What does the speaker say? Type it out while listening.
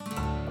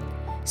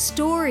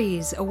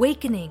Stories,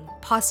 awakening,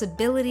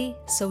 possibility,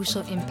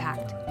 social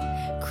impact.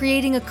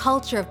 Creating a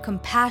culture of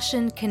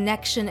compassion,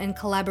 connection, and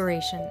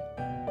collaboration.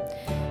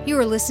 You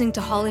are listening to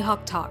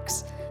Hollyhock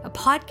Talks, a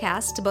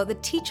podcast about the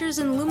teachers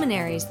and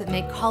luminaries that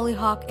make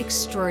Hollyhock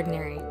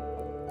extraordinary.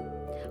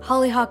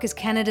 Hollyhock is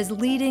Canada's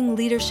leading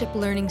leadership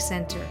learning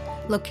centre,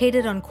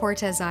 located on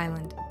Cortes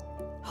Island.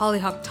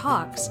 Hollyhock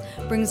Talks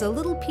brings a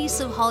little piece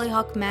of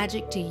Hollyhock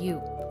magic to you,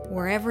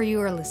 wherever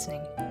you are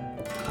listening.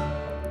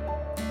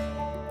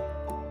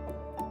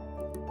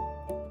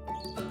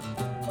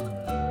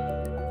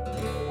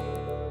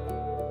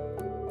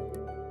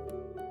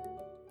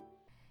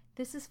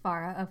 This is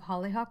Farah of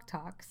Hollyhock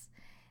Talks,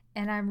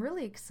 and I'm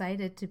really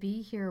excited to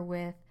be here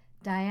with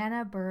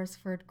Diana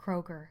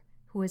Beresford-Kroger,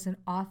 who is an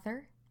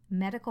author,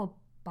 medical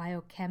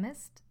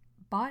biochemist,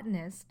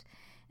 botanist,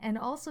 and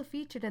also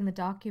featured in the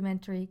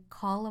documentary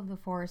Call of the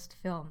Forest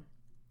film.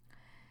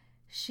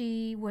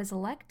 She was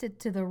elected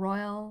to the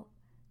Royal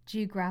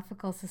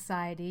Geographical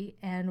Society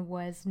and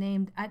was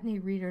named Utne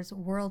Reader's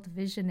World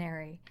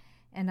Visionary,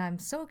 and I'm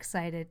so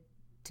excited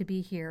to be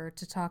here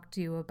to talk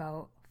to you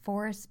about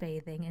forest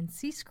bathing and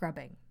sea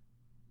scrubbing.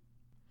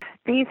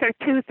 These are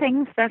two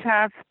things that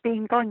have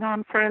been going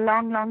on for a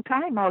long, long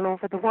time all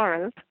over the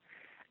world.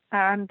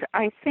 And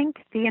I think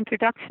the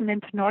introduction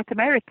into North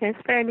America is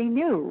fairly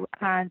new.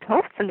 And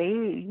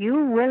hopefully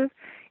you will,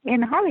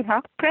 in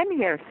Hollyhock,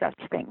 premiere such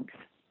things.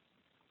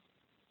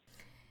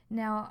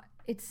 Now,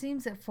 it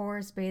seems that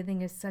forest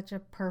bathing is such a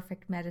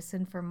perfect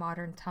medicine for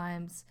modern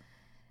times.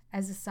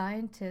 As a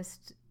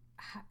scientist,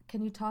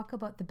 can you talk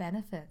about the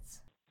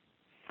benefits?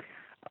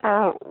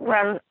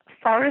 Well,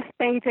 forest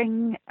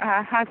bathing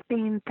has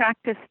been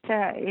practiced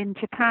in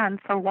Japan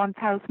for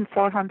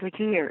 1,400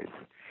 years.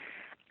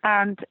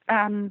 And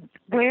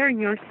where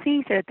you're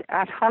seated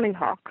at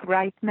Hollyhock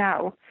right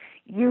now,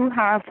 you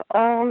have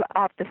all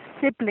of the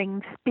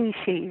sibling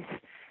species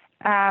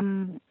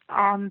on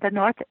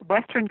the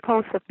western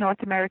coast of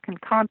North American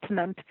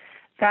continent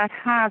that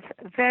have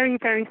very,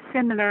 very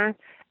similar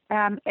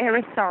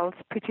aerosols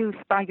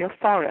produced by your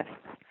forests.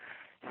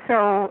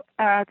 So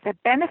the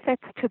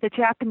benefits to the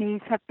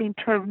Japanese have been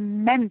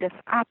tremendous,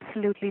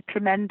 absolutely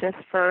tremendous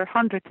for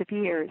hundreds of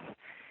years.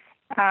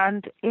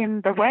 And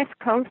in the West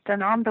Coast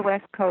and on the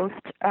West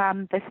Coast,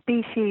 the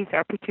species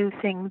are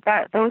producing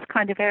those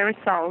kind of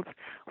aerosols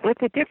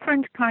with a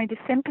different kind of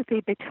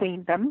sympathy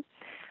between them.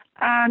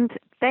 And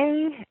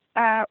they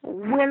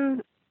will,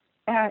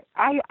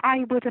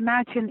 I would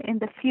imagine in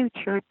the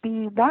future,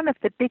 be one of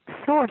the big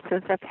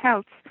sources of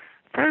health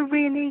for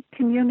really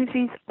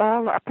communities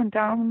all up and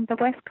down the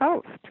West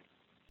Coast.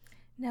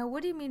 Now,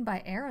 what do you mean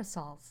by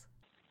aerosols?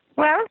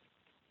 Well,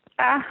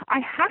 I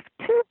have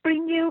to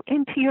bring you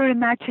into your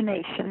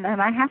imagination, and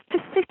I have to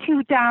sit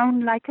you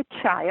down like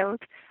a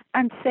child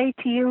and say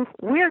to you,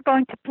 we're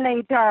going to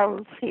play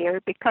dolls here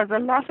because a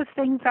lot of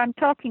things I'm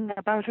talking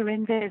about are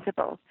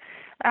invisible.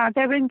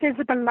 They're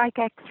invisible like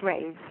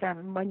x-rays.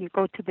 When you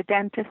go to the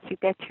dentist, you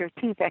get your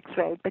teeth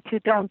x-rayed, but you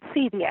don't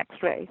see the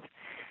x-rays.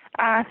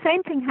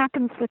 Same thing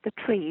happens with the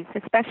trees,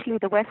 especially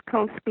the West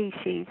Coast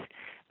species.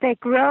 They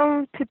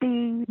grow to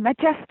be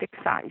majestic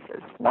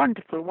sizes,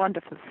 wonderful,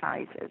 wonderful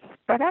sizes.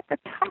 But at the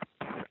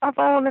tops of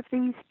all of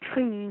these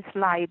trees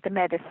lie the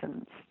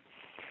medicines.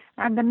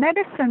 And the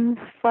medicines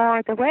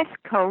for the West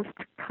Coast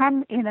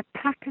come in a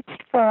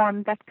packaged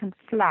form that can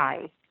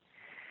fly.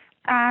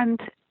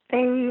 And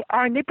they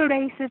are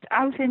liberated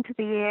out into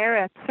the air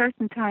at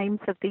certain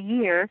times of the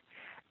year,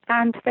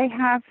 and they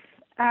have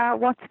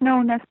what's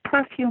known as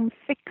perfume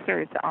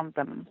fixers on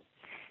them.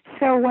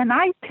 So when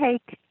I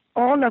take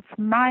all of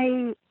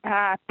my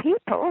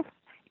people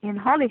in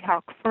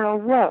Hollyhock for a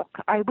walk,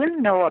 I will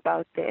know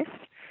about this,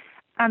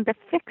 and the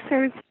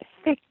fixers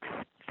fix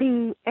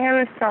the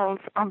aerosols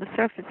on the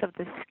surface of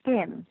the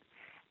skin.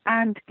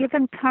 And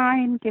given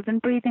time, given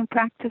breathing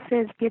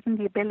practices, given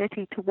the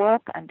ability to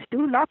walk and to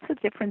do lots of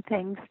different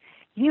things,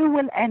 you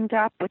will end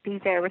up with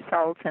these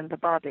aerosols in the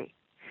body.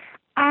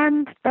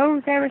 And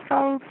those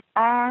aerosols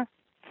are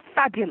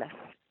fabulous.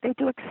 They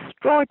do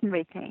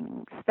extraordinary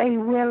things. They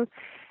will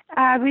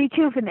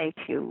rejuvenate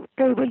you.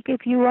 They will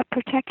give you a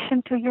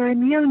protection to your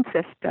immune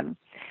system.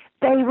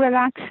 They will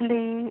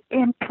actually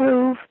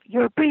improve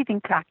your breathing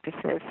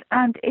practices.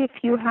 And if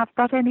you have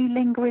got any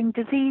lingering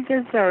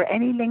diseases or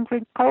any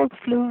lingering cold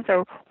flus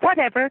or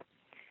whatever,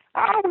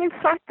 we'll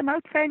sort them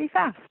out fairly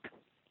fast.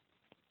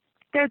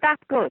 They're that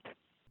good.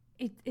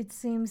 It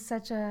seems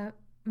such a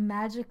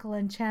magical,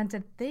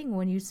 enchanted thing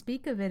when you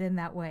speak of it in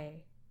that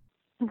way.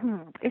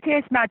 Mm-hmm. It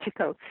is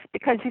magical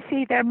because, you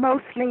see, they're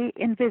mostly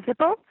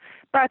invisible.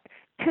 But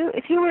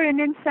if you were an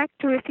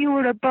insect or if you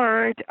were a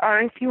bird or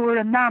if you were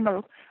a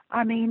mammal,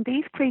 I mean,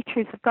 these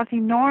creatures have got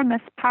enormous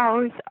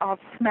powers of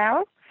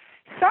smell.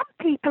 Some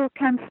people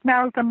can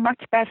smell them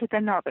much better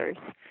than others.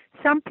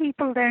 Some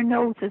people, their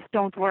noses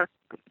don't work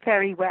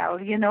very well.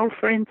 You know,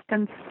 for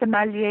instance,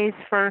 sommeliers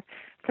for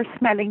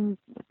smelling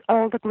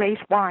all the great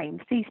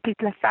wines. These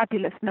people have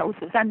fabulous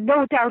noses, and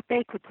no doubt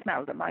they could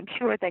smell them. I'm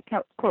sure they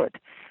could.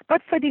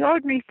 But for the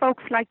ordinary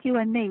folks like you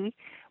and me,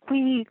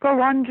 we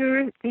go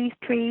under these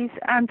trees,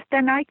 and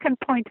then I can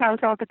point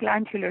out all the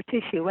glandular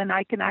tissue, and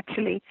I can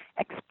actually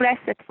express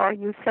it for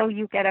you, so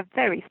you get a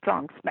very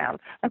strong smell,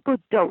 a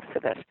good dose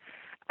of it.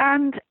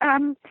 And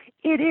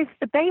it is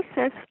the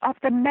basis of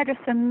the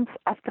medicines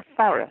of the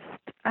forest.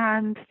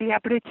 And the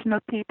Aboriginal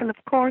people, of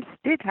course,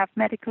 did have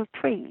medical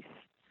trees.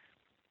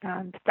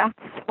 And that's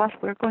what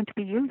we're going to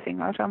be using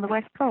out on the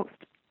west coast.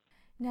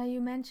 Now, you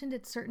mentioned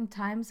at certain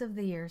times of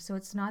the year, so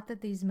it's not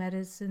that these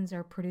medicines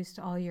are produced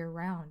all year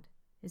round.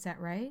 Is that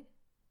right?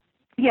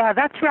 Yeah,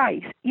 that's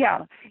right.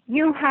 Yeah,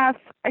 you have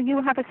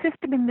a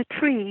system in the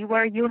tree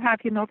where you have,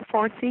 the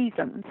 4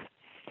 seasons.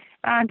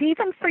 And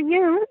even for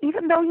you,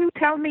 even though you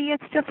tell me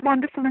it's just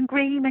wonderful and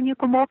green and you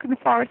can walk in the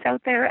forest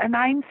out there, and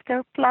I'm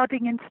still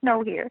plodding in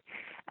snow here,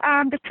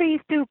 the trees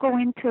do go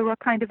into a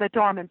kind of a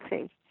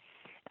dormancy.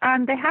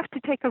 And they have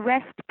to take a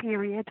rest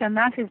period, and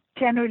that is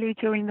generally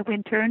during the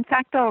winter. In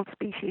fact, all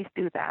species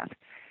do that.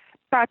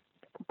 But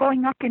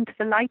going up into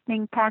the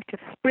lightning part of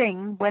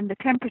spring, when the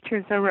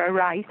temperatures are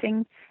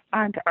rising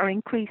and are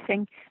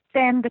increasing,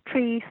 then the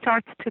tree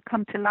starts to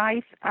come to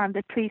life, and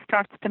the tree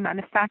starts to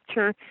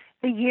manufacture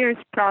the year's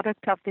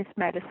product of this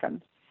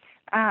medicine.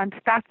 And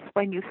that's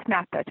when you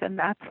snap it, and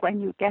that's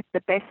when you get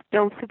the best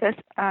dose of it,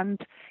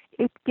 and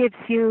it gives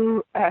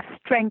you a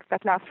strength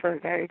that lasts for a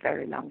very,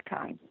 very long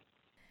time.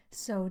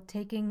 So,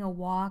 taking a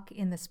walk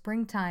in the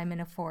springtime in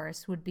a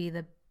forest would be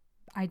the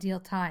ideal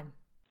time.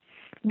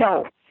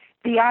 No,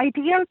 the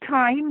ideal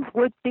time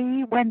would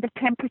be when the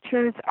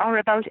temperatures are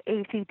about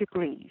 80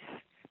 degrees,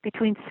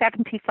 between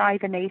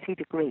 75 and 80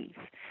 degrees.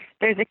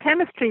 There's a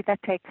chemistry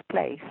that takes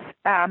place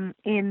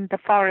in the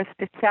forest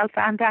itself,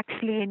 and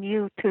actually in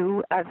you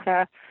too, as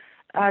a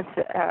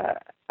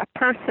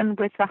person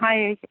with a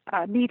high,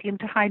 medium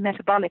to high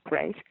metabolic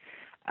rate.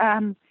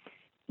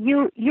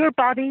 Your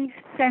body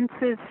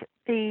senses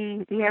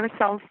the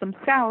aerosols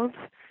themselves,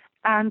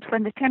 and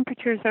when the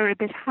temperatures are a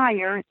bit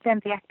higher, then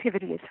the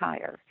activity is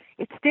higher.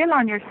 It's still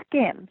on your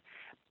skin,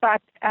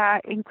 but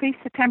increase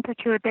the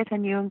temperature a bit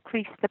and you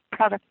increase the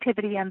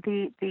productivity and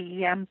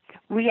the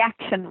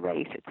reaction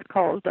rate, it's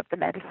called, of the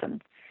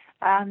medicine.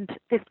 And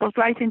this goes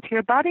right into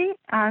your body,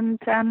 and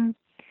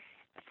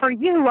for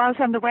you out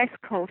on the West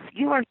Coast,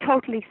 you are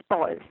totally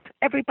spoiled.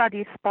 Everybody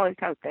is spoiled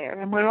out there,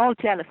 and we're all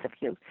jealous of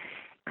you,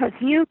 because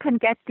you can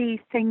get these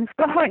things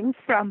going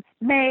from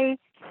May,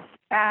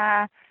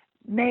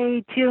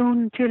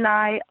 June,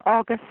 July,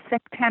 August,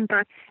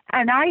 September,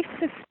 and I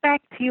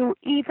suspect you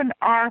even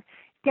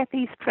get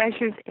these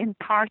treasures in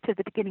part of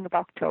the beginning of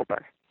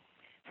October.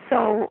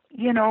 So,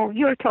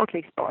 you're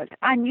totally spoiled,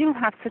 and you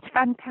have such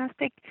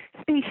fantastic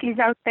species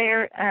out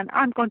there, and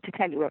I'm going to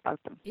tell you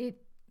about them. It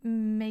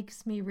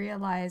makes me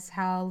realize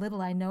how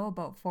little I know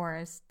about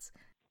forests.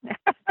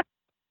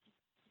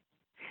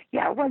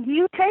 Yeah, well, when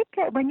you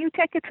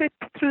take a trip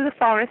through the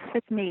forest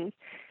with me,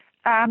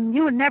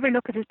 you will never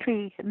look at a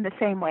tree in the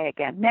same way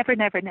again. Never,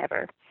 never,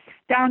 never.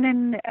 Down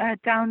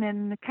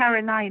in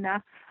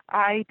Carolina,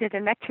 I did a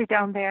lecture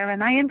down there,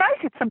 and I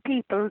invited some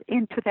people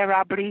into their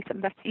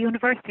arboretum. That's the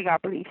University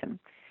Arboretum,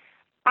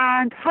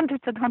 and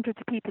hundreds of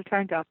people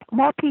turned up.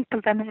 More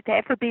people than had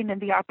ever been in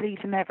the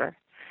Arboretum ever.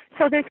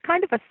 So there's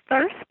kind of a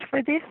thirst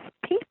for this.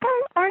 People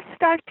are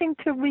starting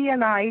to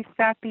realize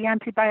that the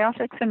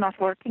antibiotics are not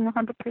working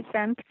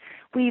 100%.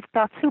 We've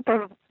got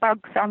super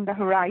bugs on the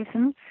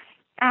horizon.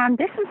 And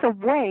this is a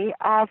way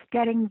of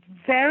getting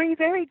very,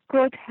 very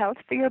good health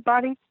for your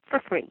body for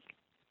free.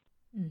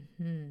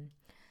 Mm-hmm.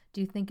 Do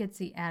you think it's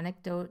the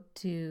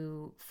antidote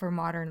for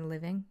modern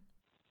living?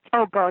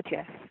 Oh, God,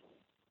 yes.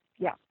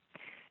 Yeah.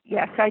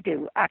 Yes, I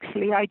do.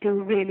 Actually, I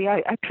do really.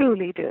 I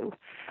truly do.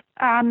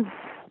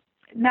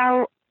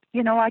 Now,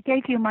 I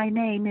gave you my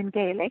name in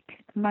Gaelic.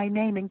 My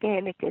name in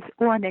Gaelic is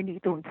Oaneni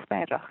Dún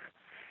Smerach.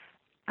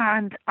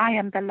 And I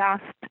am the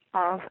last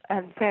of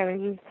a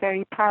very,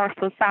 very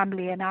powerful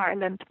family in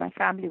Ireland. My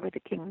family were the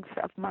kings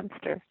of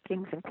Munster,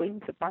 kings and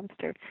queens of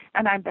Munster.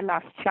 And I'm the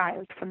last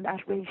child from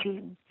that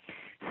regime.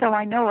 So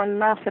I know a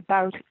lot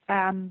about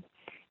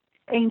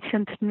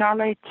ancient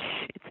knowledge.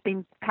 It's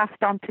been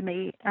passed on to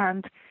me.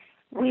 And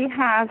we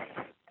have,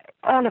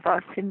 all of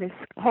us in this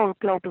whole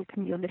global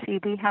community,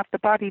 we have the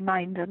body,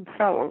 mind, and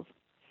soul.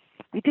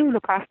 We do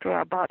look after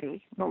our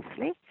body,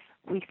 mostly.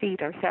 We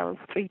feed ourselves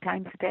 3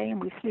 times a day,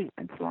 and we sleep,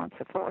 and so on and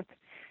so forth.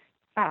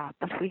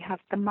 But we have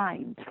the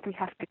mind. We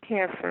have to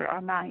care for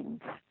our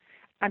minds.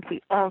 And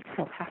we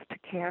also have to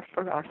care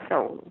for our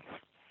souls.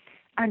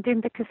 And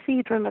in the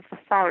cathedral of the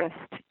forest,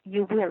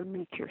 you will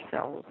meet your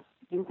soul.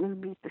 You will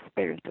meet the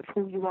spirit of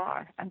who you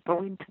are and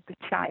go into the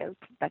child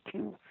that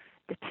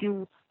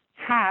you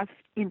have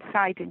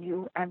inside in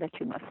you and that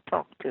you must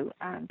talk to,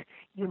 and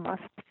you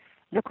must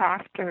look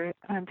after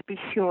and be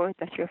sure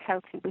that you're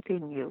healthy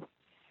within you.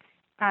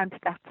 And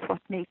that's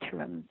what nature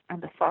and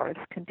the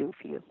forest can do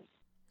for you.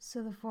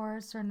 So the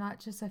forests are not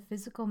just a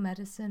physical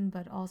medicine,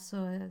 but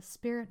also a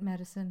spirit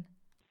medicine.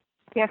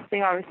 Yes, they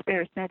are a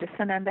spirit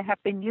medicine, and they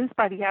have been used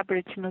by the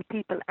Aboriginal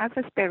people as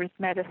a spirit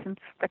medicine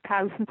for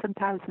thousands and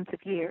thousands of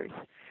years.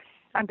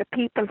 And the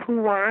people who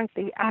were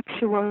the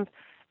actual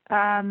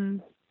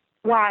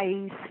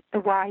the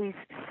wise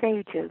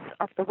sages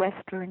of the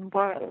Western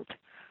world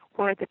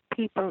were the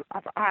people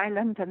of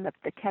Ireland and of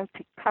the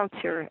Celtic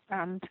culture,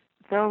 and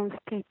those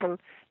people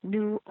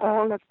knew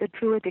all of the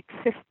Druidic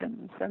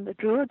systems, and the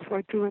Druids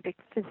were Druidic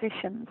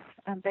physicians,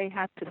 and they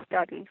had to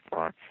study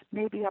for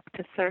maybe up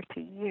to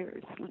 30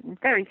 years.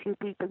 Very few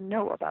people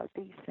know about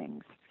these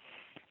things.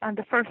 And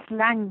the first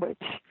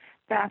language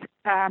that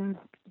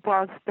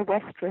was the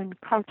Western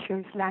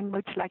culture's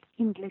language, like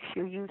English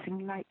you're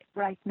using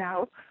right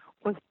now,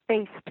 was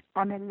based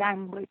on a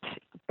language,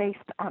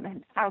 based on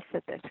an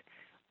alphabet,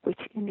 which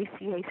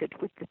initiated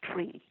with the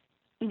tree.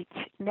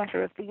 Each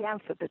letter of the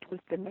alphabet was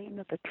the name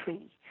of a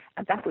tree,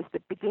 and that was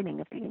the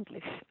beginning of the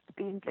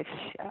English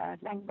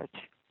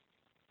language.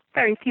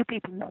 Very few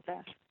people know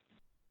that.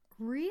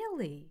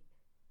 Really?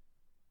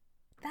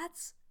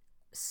 That's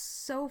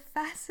so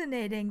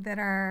fascinating that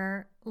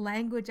our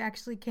language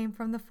actually came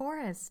from the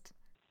forest.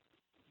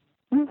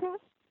 Mm-hmm.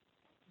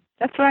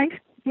 That's right.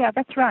 Yeah,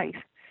 that's right.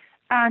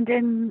 And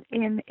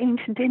in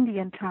ancient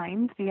Indian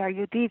times, the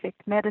Ayurvedic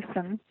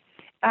medicine,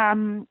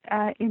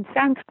 in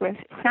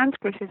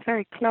Sanskrit is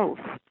very close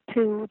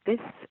to this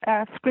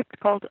script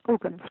called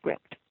Ogham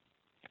script.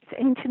 It's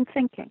ancient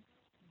thinking.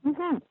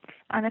 Mm-hmm.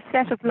 And a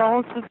set of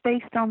laws was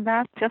based on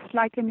that, just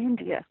like in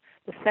India.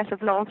 The set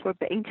of laws were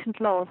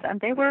ancient laws, and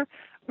they were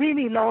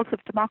really laws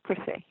of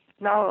democracy,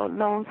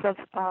 laws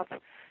of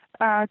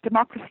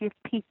democracy of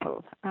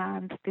people,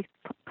 and the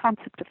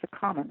concept of the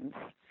commons.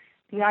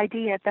 The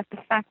idea that the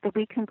fact that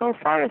we can go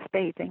forest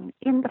bathing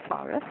in the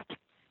forest,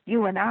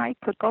 you and I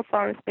could go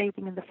forest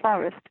bathing in the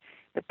forest,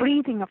 the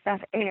breathing of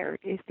that air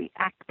is the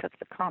act of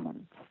the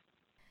commons.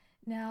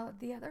 Now,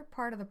 the other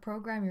part of the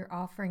program you're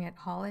offering at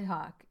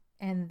Hollyhock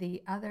and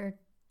the other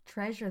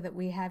treasure that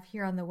we have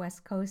here on the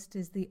West Coast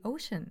is the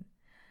ocean.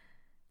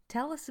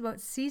 Tell us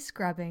about sea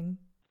scrubbing.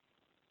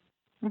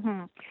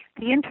 Mm-hmm.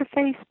 The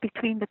interface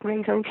between the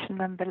great ocean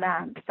and the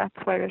land,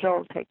 that's where it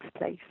all takes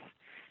place.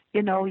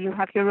 You know, you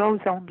have your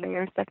ozone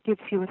layers that gives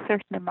you a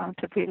certain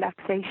amount of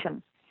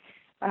relaxation.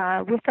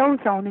 With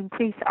ozone,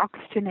 increased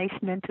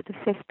oxygenation into the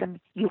system,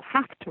 you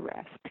have to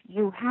rest.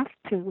 You have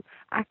to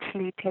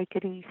actually take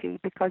it easy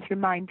because your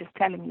mind is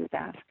telling you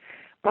that.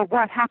 But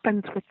what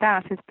happens with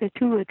that is the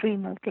two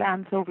adrenal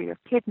glands over your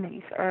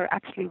kidneys are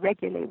actually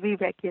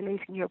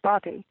re-regulating your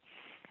body.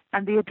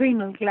 And the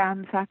adrenal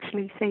glands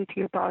actually say to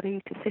your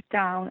body to sit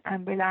down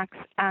and relax,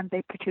 and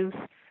they produce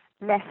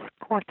less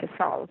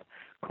cortisol.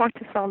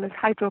 Cortisol is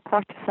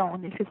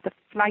hydrocortisone. It is the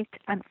flight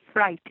and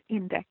fright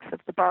index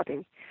of the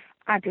body,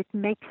 and it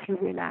makes you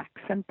relax.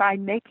 And by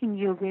making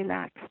you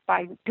relax,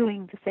 by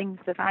doing the things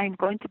that I'm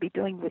going to be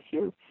doing with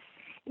you,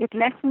 it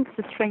lessens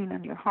the strain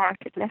on your heart,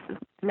 it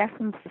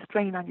lessens the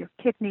strain on your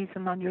kidneys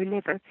and on your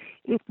liver.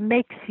 It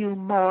makes you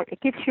more, it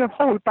gives your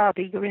whole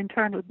body, your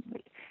internal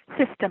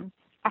system,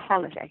 a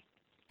holiday.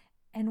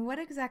 And what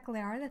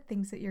exactly are the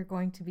things that you're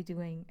going to be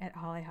doing at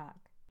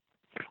Hollyhock?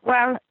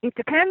 Well, it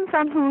depends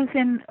on who's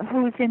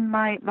in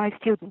my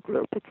student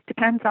group. It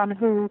depends on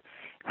who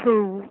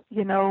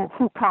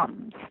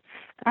comes.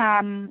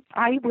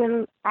 I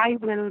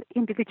will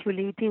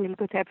individually deal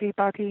with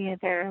everybody,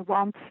 their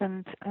wants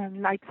and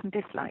likes and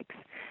dislikes.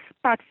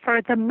 But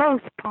for the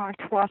most part,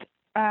 what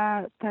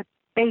the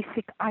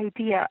basic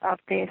idea of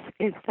this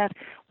is that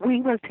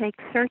we will take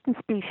certain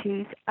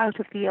species out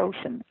of the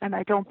ocean, and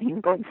I don't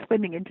mean going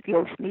swimming into the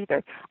ocean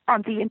either,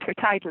 on the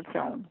intertidal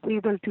zone. We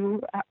will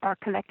do our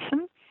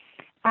collection,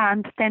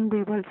 and then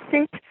we will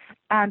sit,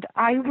 and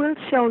I will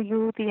show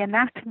you the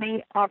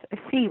anatomy of a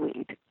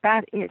seaweed.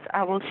 That is,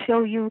 I will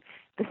show you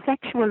the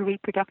sexual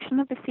reproduction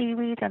of the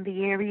seaweed and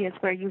the areas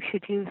where you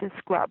should use as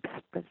scrubs,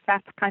 because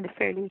that's kind of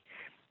fairly,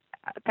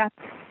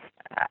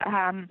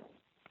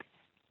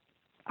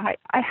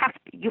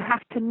 you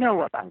have to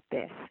know about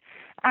this.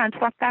 And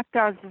what that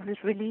does is it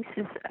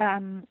releases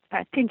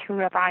a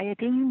tincture of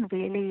iodine,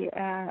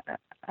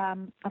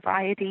 of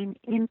iodine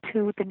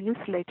into the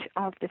mucilage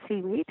of the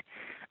seaweed.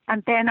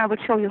 And then I will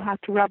show you how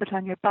to rub it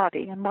on your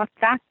body. And what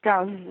that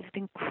does is it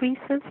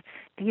increases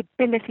the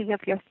ability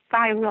of your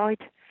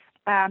thyroid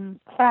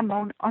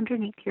hormone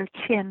underneath your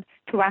chin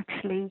to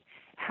actually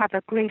have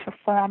a greater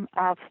form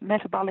of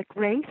metabolic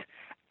rate,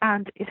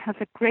 and it has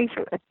a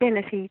greater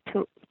ability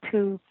to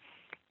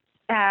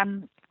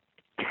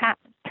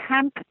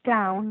tamp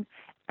down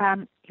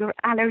your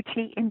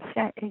allergy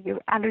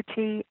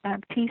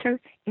teeter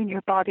in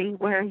your body,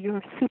 where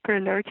you're super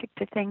allergic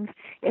to things.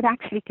 It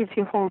actually gives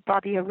your whole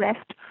body a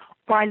rest,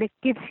 while it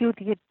gives you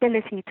the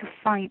ability to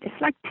find. It's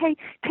like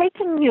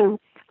taking you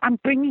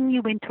and bringing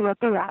you into a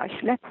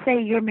garage. Let's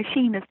say your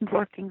machine isn't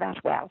working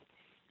that well.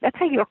 Let's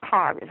say your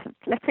car isn't.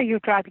 Let's say you're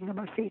driving a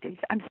Mercedes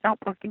and it's not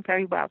working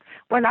very well.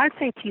 Well, I'll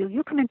say to you,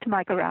 you come into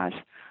my garage,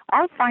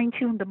 I'll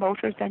fine-tune the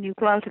motors, and you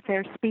go out of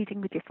there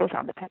speeding with your foot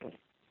on the pedal.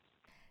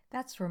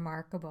 That's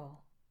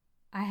remarkable.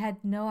 I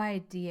had no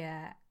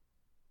idea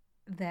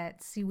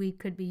that seaweed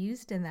could be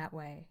used in that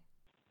way.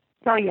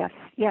 Oh, yes,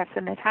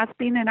 and it has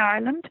been in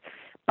Ireland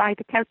by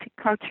the Celtic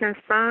culture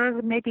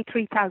for maybe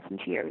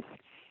 3,000 years.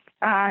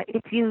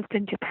 It's used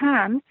in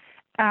Japan.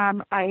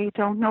 I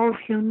don't know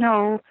if you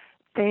know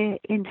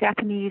in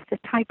Japanese, the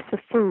types of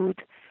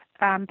food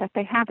that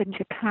they have in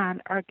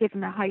Japan are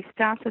given a high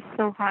status,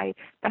 so high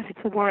that it's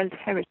a World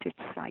Heritage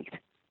Site.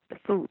 The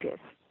food is.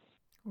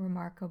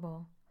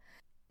 Remarkable.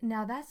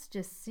 Now that's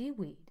just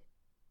seaweed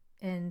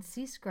and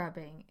sea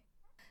scrubbing.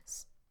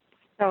 S-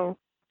 So,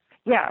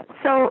 yeah.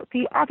 So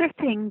the other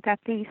thing that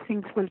these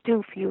things will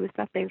do for you is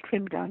that they'll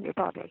trim down your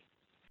body.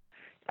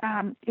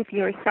 If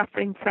you're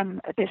suffering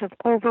from a bit of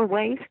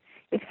overweight,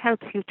 it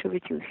helps you to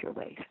reduce your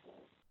weight.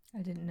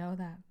 I didn't know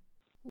that.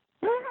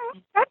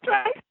 That's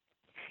right.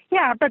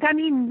 Yeah, but I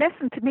mean,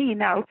 listen to me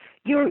now.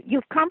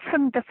 You've come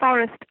from the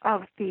forest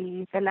of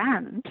the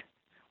land.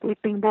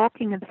 We've been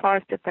walking in the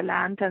forest of the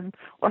land, and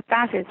what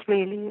that is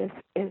really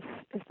is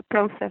the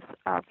process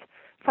of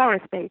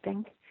forest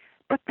bathing.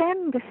 But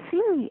then the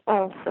sea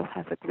also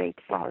has a great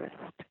forest.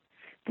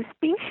 The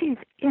species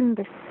in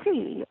the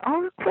sea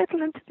are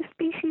equivalent to the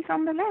species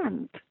on the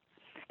land,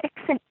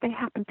 except they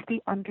happen to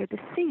be under the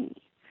sea.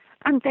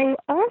 And they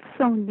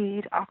also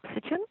need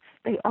oxygen,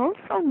 they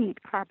also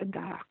need carbon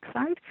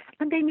dioxide,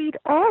 and they need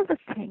all the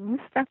things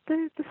that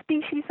the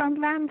species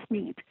on land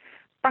need.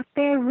 But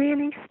they're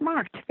really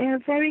smart. They're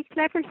very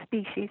clever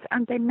species,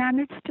 and they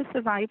manage to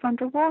survive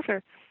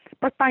underwater.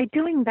 But by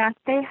doing that,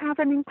 they have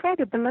an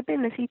incredible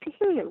ability to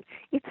heal.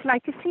 It's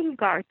like a sea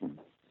garden.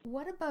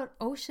 What about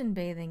ocean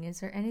bathing? Is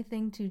there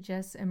anything to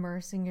just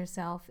immersing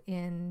yourself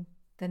in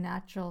the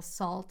natural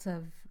salt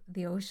of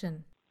the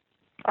ocean?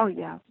 Oh,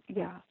 yeah,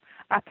 yeah,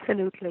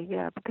 absolutely,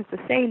 yeah, because the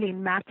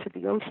saline match of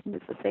the ocean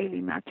is the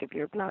saline match of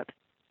your blood.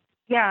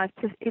 Yeah,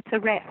 it's a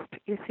rest,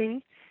 you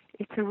see.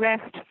 It's a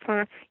rest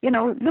for,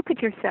 look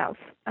at yourself,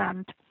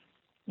 and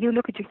you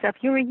look at yourself,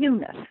 you're a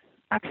unit.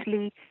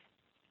 Actually,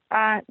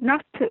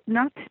 not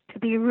to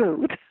be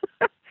rude,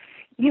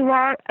 you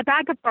are a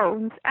bag of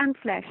bones and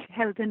flesh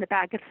held in a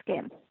bag of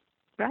skin,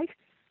 right?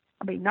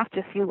 I mean, not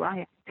just you, I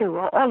am too,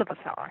 all of us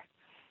are,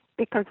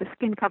 because the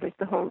skin covers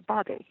the whole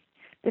body.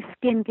 The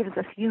skin gives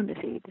us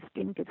unity. The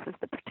skin gives us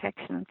the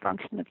protection and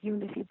function of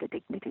unity. The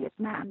dignity of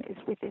man is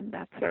within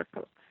that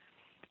circle.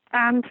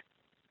 And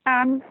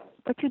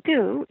what you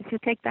do is you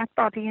take that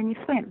body and you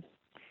swim.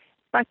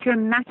 But you're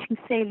matching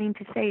saline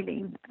to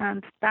saline,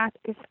 and that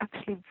is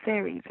actually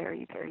very,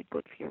 very, very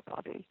good for your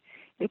body.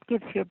 It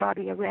gives your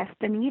body a rest.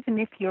 And even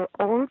if you're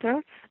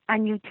older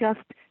and you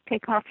just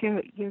take off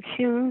your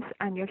shoes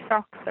and your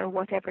socks or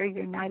whatever,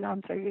 your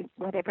nylons or your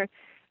whatever,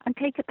 and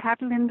take a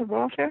paddle in the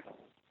water,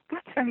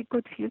 that's very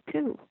good for you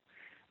too.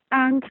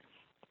 And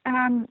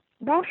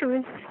water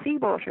is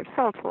seawater,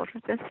 salt water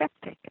is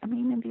aseptic. I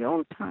mean, in the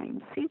old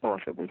times,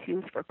 seawater was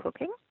used for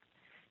cooking.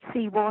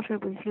 Seawater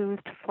was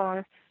used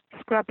for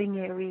scrubbing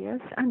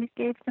areas, and it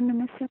gave them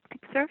an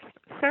aseptic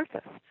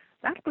surface.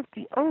 That was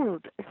the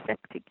old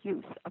aseptic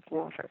use of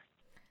water.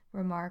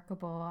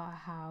 Remarkable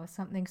how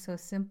something so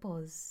simple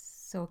is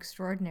so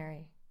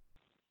extraordinary.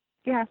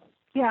 Yeah,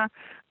 yeah,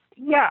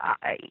 yeah.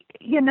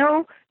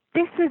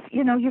 This is,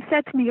 you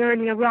said to me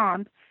earlier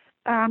on,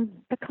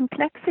 the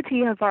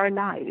complexity of our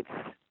lives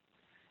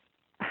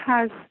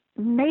has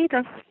made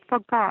us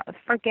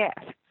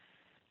forget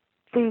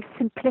the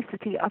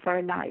simplicity of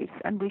our lives,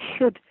 and we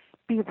should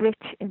be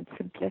rich in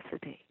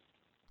simplicity.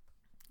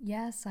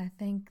 Yes, I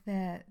think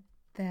that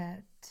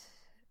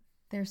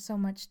there's so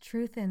much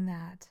truth in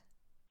that.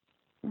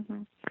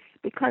 hmm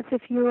Because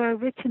if you are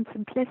rich in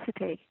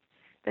simplicity,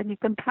 then you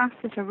can pass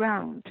it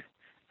around,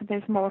 and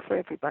there's more for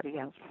everybody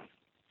else.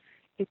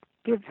 It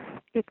gives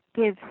it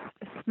gives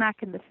a smack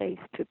in the face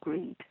to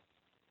greed.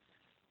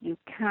 You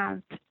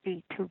can't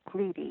be too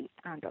greedy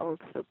and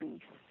also be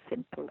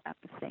simple at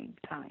the same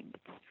time.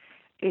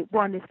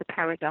 One is the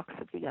paradox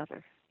of the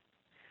other.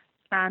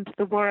 And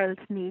the world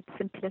needs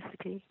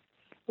simplicity.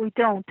 We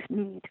don't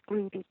need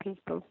greedy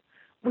people.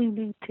 We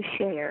need to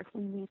share.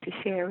 We need to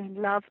share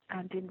in love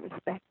and in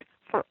respect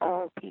for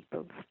all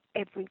peoples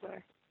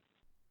everywhere.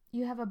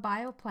 You have a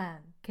bio plan.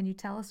 Can you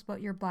tell us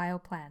about your bio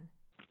plan?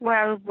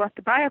 Well, what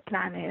the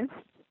bioplan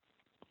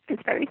is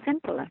very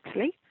simple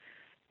actually,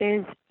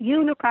 is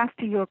you look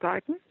after your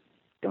garden.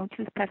 Don't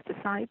use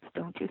pesticides,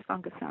 don't use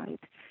fungicides.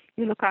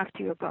 You look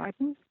after your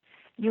garden.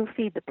 You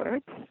feed the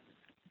birds.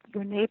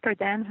 Your neighbor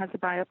then has a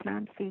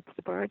bioplan, feeds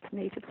the birds,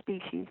 native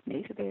species,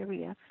 native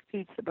area,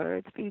 feeds the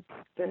birds, feeds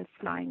the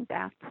flying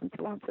bats, and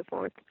so on and so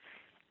forth.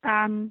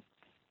 Um,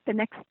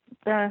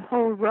 the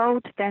whole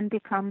road then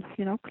becomes,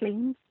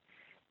 clean.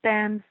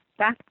 Then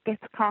that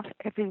gets caught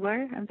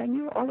everywhere, and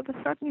then all of a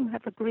sudden you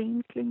have a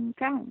green, clean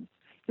town.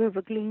 You have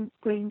a green,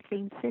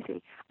 clean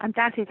city, and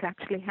that is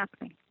actually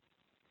happening.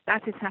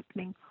 That is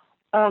happening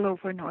all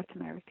over North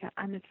America,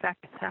 and in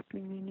fact, it's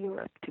happening in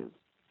Europe too.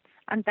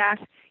 And that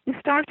you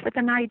start with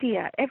an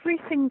idea. Every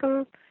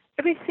single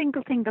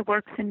thing that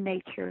works in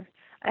nature,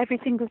 every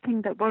single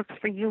thing that works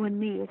for you and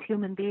me as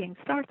human beings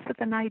starts with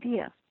an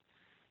idea.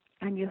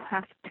 And you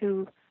have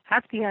to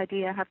have the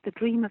idea, have the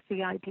dream of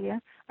the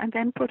idea, and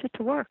then put it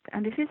to work.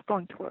 And it is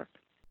going to work.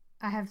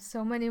 I have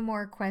so many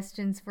more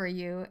questions for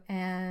you,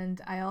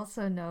 and I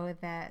also know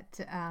that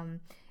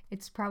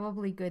It's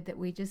probably good that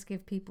we just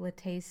give people a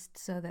taste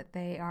so that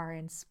they are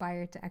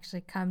inspired to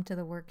actually come to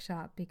the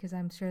workshop, because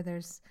I'm sure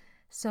there's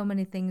so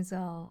many things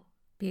they'll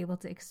be able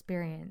to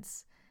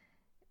experience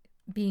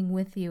being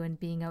with you and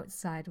being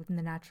outside within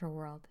the natural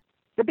world.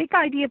 The big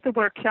idea of the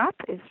workshop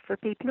is for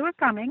people who are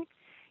coming,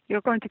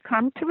 you're going to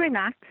come to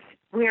relax.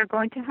 We are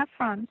going to have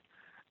fun.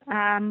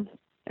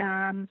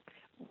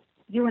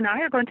 You and I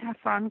are going to have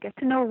fun, get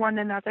to know one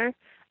another,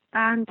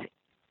 and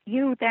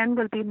you then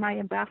will be my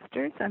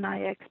ambassadors, and I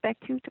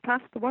expect you to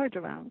pass the word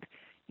around.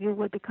 You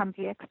will become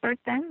the expert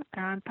then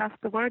and pass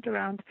the word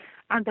around.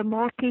 And the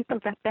more people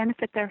that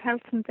benefit their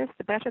health from this,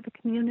 the better the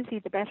community,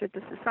 the better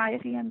the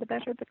society, and the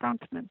better the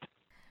continent.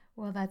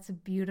 Well, that's a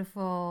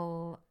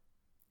beautiful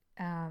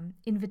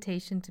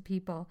invitation to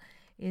people,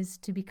 is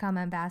to become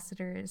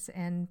ambassadors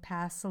and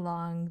pass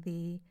along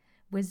the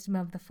wisdom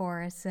of the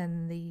forests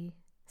and the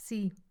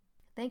sea.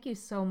 Thank you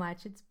so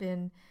much. It's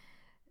been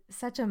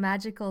such a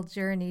magical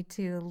journey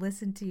to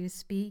listen to you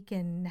speak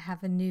and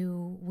have a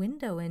new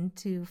window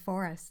into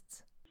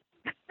forests.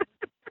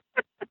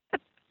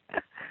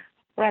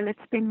 Well, it's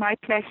been my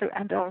pleasure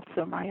and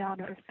also my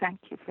honor. Thank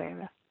you,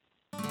 Vera.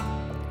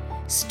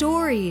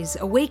 Stories,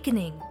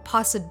 awakening,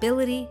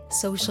 possibility,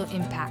 social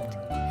impact.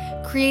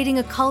 Creating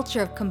a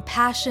culture of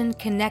compassion,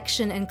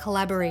 connection, and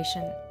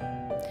collaboration.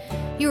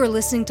 You are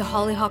listening to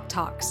Hollyhock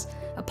Talks,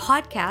 a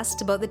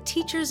podcast about the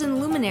teachers and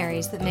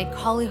luminaries that make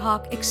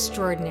Hollyhock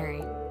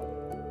extraordinary.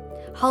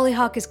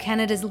 Hollyhock is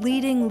Canada's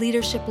leading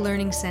leadership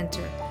learning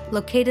centre,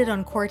 located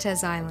on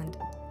Cortes Island.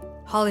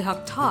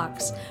 Hollyhock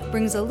Talks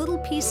brings a little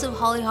piece of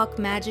Hollyhock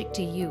magic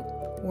to you,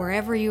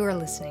 wherever you are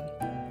listening.